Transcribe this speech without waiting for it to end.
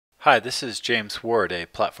Hi, this is James Ward, a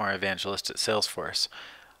platform evangelist at Salesforce.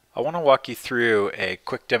 I want to walk you through a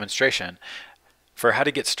quick demonstration for how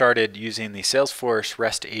to get started using the Salesforce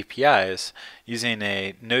REST APIs using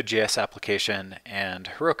a node.js application and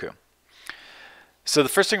Heroku. So the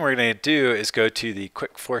first thing we're going to do is go to the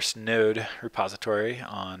QuickForce node repository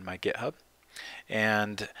on my GitHub,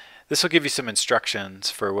 and this will give you some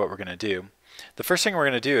instructions for what we're going to do. The first thing we're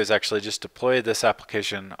going to do is actually just deploy this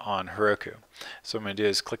application on Heroku. So what I'm going to do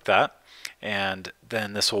is click that, and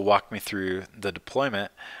then this will walk me through the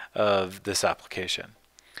deployment of this application.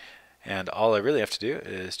 And all I really have to do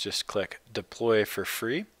is just click deploy for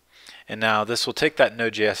free. And now this will take that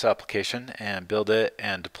Node.js application and build it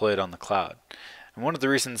and deploy it on the cloud. And one of the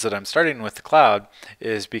reasons that I'm starting with the cloud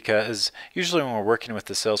is because usually when we're working with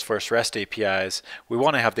the Salesforce REST APIs, we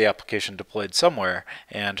want to have the application deployed somewhere,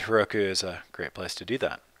 and Heroku is a great place to do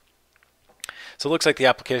that. So it looks like the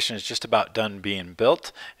application is just about done being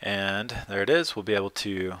built, and there it is. We'll be able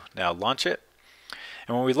to now launch it.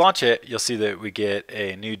 And when we launch it, you'll see that we get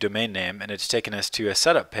a new domain name, and it's taken us to a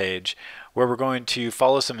setup page where we're going to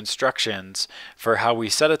follow some instructions for how we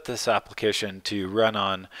set up this application to run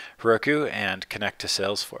on Heroku and connect to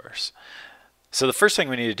Salesforce. So the first thing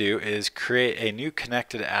we need to do is create a new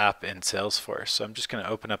connected app in Salesforce. So I'm just going to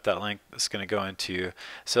open up that link. It's going to go into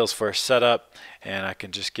Salesforce setup, and I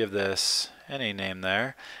can just give this any name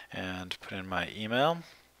there and put in my email.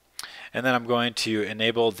 And then I'm going to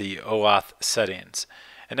enable the OAuth settings.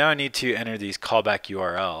 And now I need to enter these callback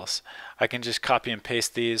URLs. I can just copy and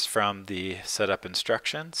paste these from the setup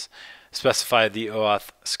instructions, specify the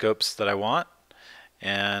OAuth scopes that I want,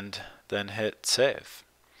 and then hit save.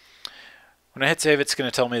 When I hit save, it's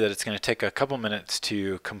going to tell me that it's going to take a couple minutes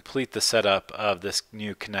to complete the setup of this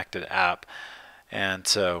new connected app. And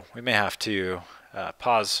so we may have to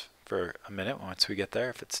pause for a minute once we get there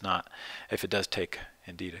if it does take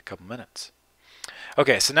indeed a couple minutes.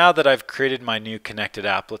 Okay, so now that I've created my new connected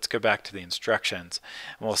app, let's go back to the instructions.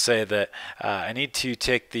 And we'll say that I need to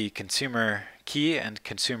take the consumer key and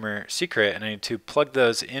consumer secret, and I need to plug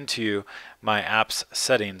those into my app's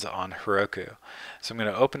settings on Heroku. So I'm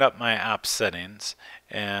going to open up my app settings,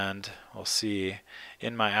 and we'll see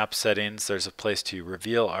in my app settings there's a place to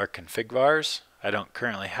reveal our config vars. I don't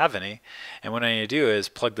currently have any, and what I need to do is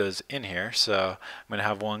plug those in here. So I'm going to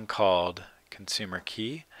have one called consumer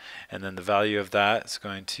key, and then the value of that is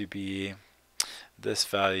going to be this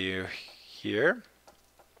value here,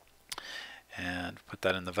 and put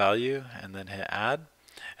that in the value and then hit add.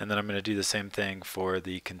 And then I'm going to do the same thing for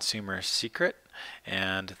the consumer secret,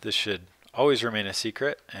 and this should always remain a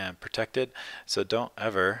secret and protected, so don't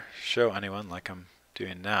ever show anyone, like I'm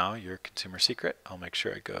doing now, your consumer secret. I'll make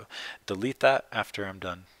sure I go delete that after I'm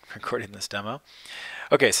done recording this demo.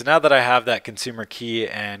 Okay, so now that I have that consumer key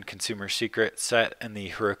and consumer secret set in the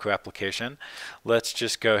Heroku application, let's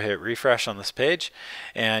just go hit refresh on this page,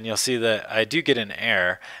 and you'll see that I do get an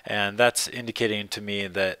error, and that's indicating to me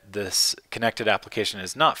that this connected application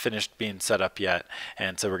is not finished being set up yet,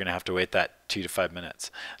 and so we're going to have to wait that 2 to 5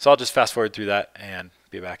 minutes. So I'll just fast forward through that and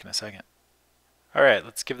be back in a second. Alright,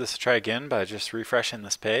 let's give this a try again by just refreshing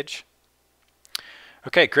this page.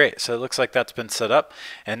 Okay, great. So it looks like that's been set up,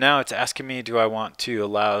 and now it's asking me, do I want to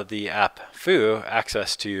allow the app foo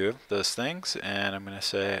access to those things, and I'm going to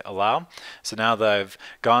say allow. So now that I've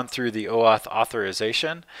gone through the OAuth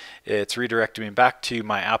authorization, it's redirected me back to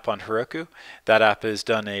my app on Heroku. That app has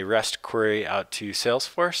done a REST query out to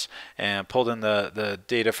Salesforce and pulled in the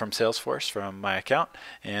data from Salesforce from my account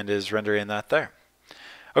and is rendering that there.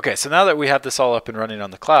 Okay, so now that we have this all up and running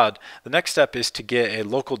on the cloud, the next step is to get a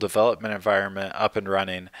local development environment up and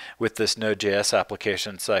running with this Node.js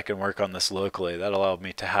application so I can work on this locally. That allowed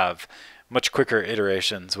me to have much quicker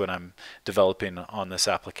iterations when I'm developing on this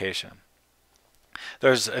application.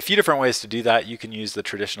 There's a few different ways to do that. You can use the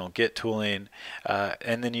traditional Git tooling,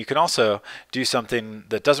 and then you can also do something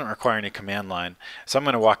that doesn't require any command line. So I'm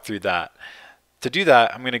going to walk through that. To do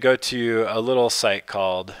that, I'm going to go to a little site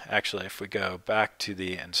called, actually if we go back to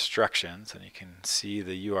the instructions, and you can see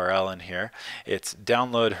the URL in here, it's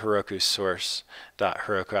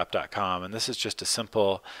downloadherokusource.herokuapp.com, and this is just a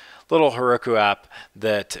simple little Heroku app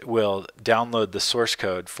that will download the source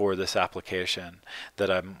code for this application that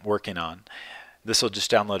I'm working on. This will just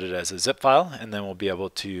download it as a zip file, and then we'll be able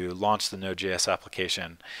to launch the Node.js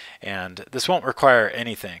application, and this won't require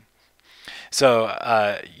anything. So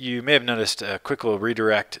you may have noticed a quick little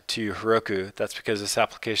redirect to Heroku. That's because this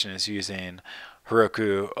application is using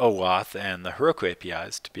Heroku OAuth and the Heroku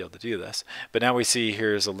APIs to be able to do this. But now we see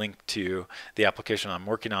here's a link to the application I'm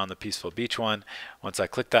working on, the Peaceful Beach one. Once I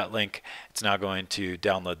click that link, it's now going to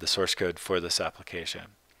download the source code for this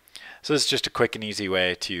application. So this is just a quick and easy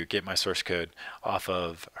way to get my source code off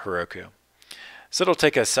of Heroku. So it'll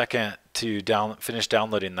take a second to finish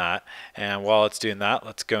downloading that, and while it's doing that,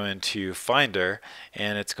 let's go into Finder,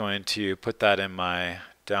 and it's going to put that in my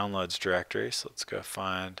downloads directory. So let's go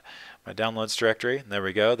find my downloads directory, and there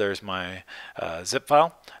we go, there's my zip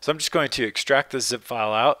file. So I'm just going to extract this zip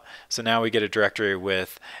file out, so now we get a directory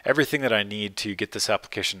with everything that I need to get this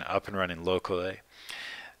application up and running locally.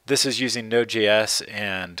 This is using node.js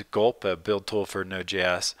and Gulp, a build tool for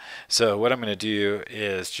node.js. So what I'm going to do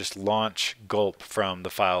is just launch Gulp from the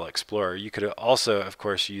File Explorer. You could also, of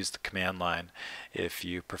course, use the command line if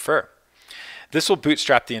you prefer. This will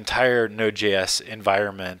bootstrap the entire Node.js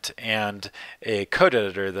environment and a code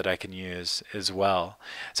editor that I can use as well.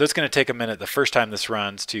 So it's going to take a minute the first time this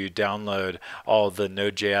runs to download all the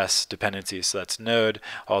Node.js dependencies. So that's Node,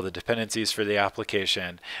 all the dependencies for the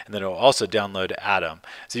application, and then it will also download Atom.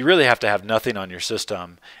 So you really have to have nothing on your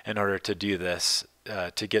system in order to do this,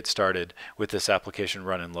 to get started with this application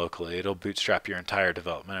running locally. It'll bootstrap your entire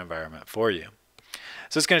development environment for you.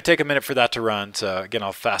 So it's going to take a minute for that to run. So again,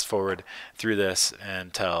 I'll fast forward through this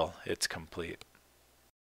until it's complete.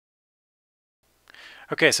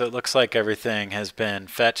 Okay, so it looks like everything has been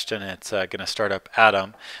fetched, and it's going to start up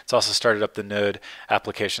Atom. It's also started up the Node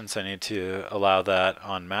application, so I need to allow that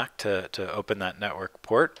on Mac to open that network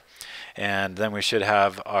port. And then we should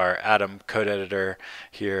have our Atom code editor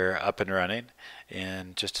here up and running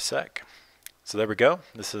in just a sec. So there we go.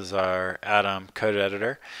 This is our Atom code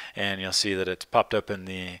editor, and you'll see that it's popped open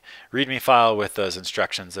the README file with those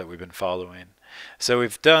instructions that we've been following. So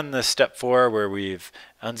we've done this step 4 where we've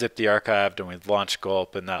unzipped the archive and we've launched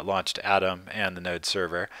Gulp, and that launched Atom and the Node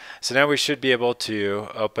server. So now we should be able to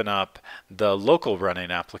open up the local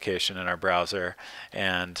running application in our browser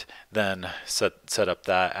and then set up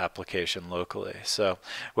that application locally. So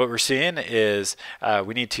what we're seeing is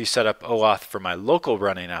we need to set up OAuth for my local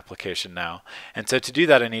running application now. And so to do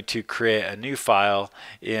that, I need to create a new file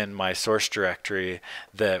in my source directory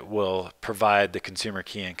that will provide the consumer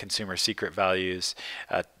key and consumer secret values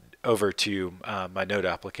over to my Node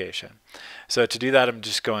application. So to do that, I'm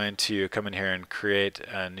just going to come in here and create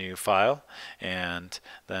a new file, and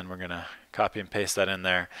then we're going to copy and paste that in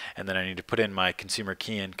there, and then I need to put in my consumer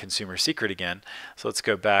key and consumer secret again. So let's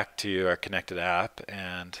go back to our connected app,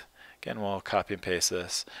 and again we'll copy and paste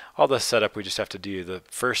this. All the setup we just have to do the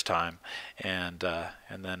first time, and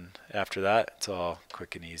then after that it's all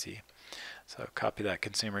quick and easy. So copy that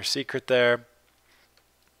consumer secret there.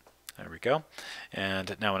 There we go.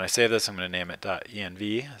 And now when I save this, I'm going to name it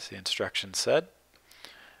 .env, as the instructions said.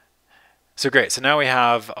 So great. So now we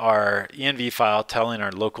have our env file telling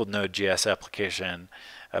our local Node.js application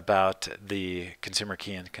about the consumer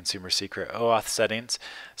key and consumer secret OAuth settings.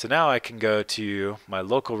 So now I can go to my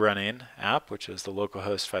local running app, which is the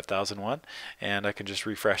localhost 5001, and I can just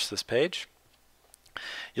refresh this page.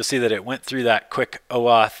 You'll see that it went through that quick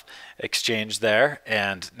OAuth exchange there,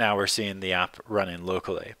 and now we're seeing the app running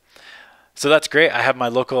locally. So that's great. I have my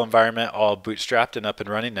local environment all bootstrapped and up and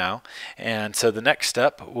running now. And so the next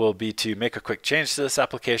step will be to make a quick change to this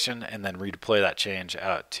application and then redeploy that change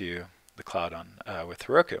out to the cloud with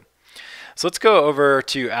Heroku. So let's go over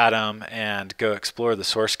to Atom and go explore the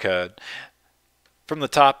source code. From the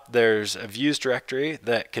top, there's a views directory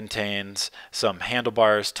that contains some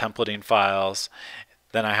handlebars, templating files.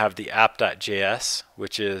 Then I have the app.js,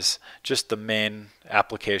 which is just the main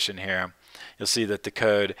application here. You'll see that the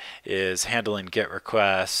code is handling GET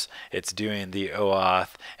requests, it's doing the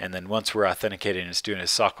OAuth, and then once we're authenticating, it's doing a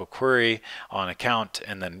SOQL query on account,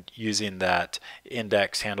 and then using that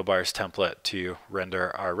index handlebars template to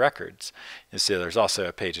render our records. You'll see there's also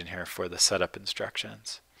a page in here for the setup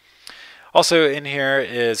instructions. Also in here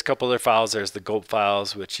is a couple other files. There's the Gulp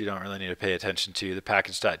files, which you don't really need to pay attention to. The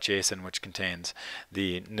package.json, which contains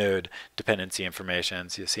the node dependency information.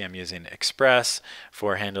 So you see I'm using Express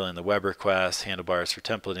for handling the web requests, handlebars for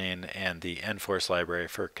templating, and the Enforce library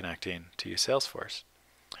for connecting to Salesforce.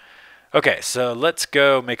 Okay, so let's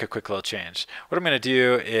go make a quick little change. What I'm going to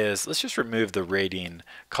do is let's just remove the rating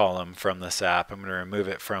column from this app. I'm going to remove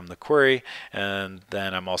it from the query, and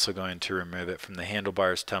then I'm also going to remove it from the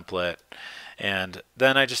handlebars template. And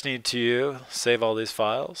then I just need to save all these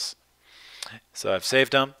files. So I've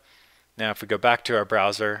saved them. Now if we go back to our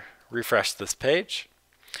browser, refresh this page,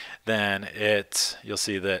 then you'll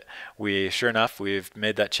see that sure enough, we've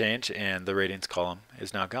made that change, and the ratings column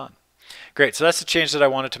is now gone. Great, so that's the change that I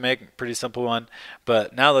wanted to make, pretty simple one,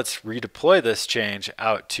 but now let's redeploy this change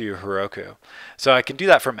out to Heroku. So I can do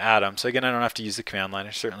that from Atom. So again, I don't have to use the command line.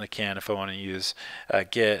 I certainly can if I want to use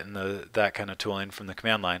Git and that kind of tooling from the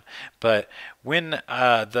command line. But when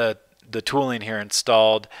the the tooling here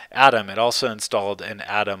installed Atom, it also installed an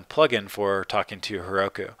Atom plugin for talking to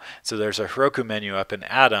Heroku. So there's a Heroku menu up in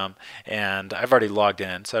Atom, and I've already logged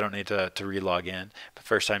in, so I don't need to re-log in. The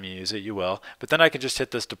first time you use it, you will. But then I can just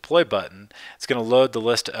hit this deploy button. It's going to load the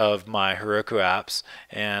list of my Heroku apps,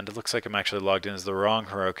 and it looks like I'm actually logged in as the wrong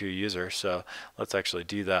Heroku user, so let's actually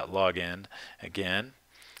do that login again.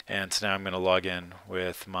 And so now I'm going to log in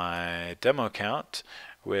with my demo account,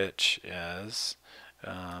 which is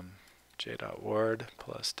j.ward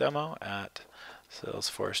plus demo at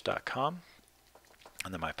salesforce.com,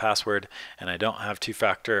 and then my password. And I don't have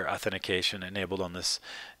two-factor authentication enabled on this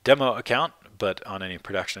demo account, but on any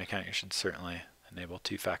production account you should certainly enable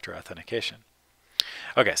two-factor authentication.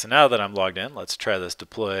 Okay, so now that I'm logged in, let's try this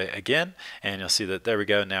deploy again, and you'll see that there we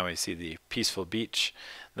go. Now we see the peaceful beach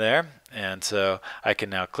there, and so I can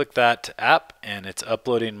now click that app, and it's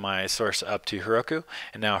uploading my source up to Heroku,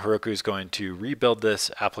 and now Heroku is going to rebuild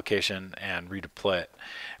this application and redeploy it.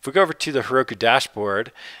 If we go over to the Heroku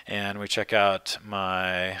dashboard and we check out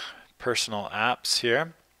my personal apps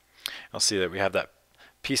here, you'll see that we have that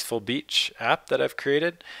peaceful beach app that I've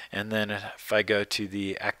created, and then if I go to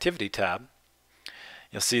the activity tab,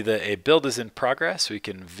 you'll see that a build is in progress. We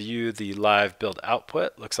can view the live build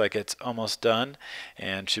output. Looks like it's almost done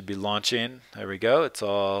and should be launching. There we go. It's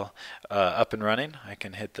all up and running. I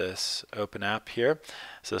can hit this open app here.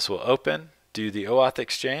 So this will open, do the OAuth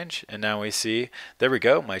exchange, and now we see, there we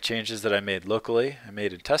go, my changes that I made locally, I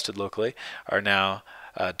made and tested locally, are now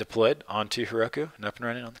deployed onto Heroku and up and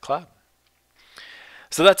running on the cloud.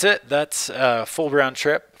 So that's it. That's a full round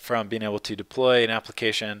trip from being able to deploy an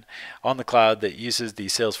application on the cloud that uses the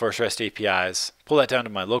Salesforce REST APIs, pull that down to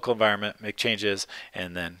my local environment, make changes,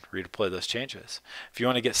 and then redeploy those changes. If you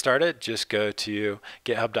want to get started, just go to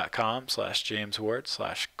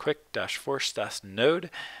github.com/jamesward/quick-force-node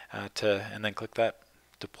and then click that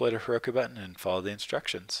deploy to Heroku button and follow the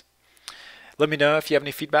instructions. Let me know if you have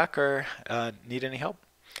any feedback or need any help.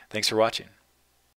 Thanks for watching.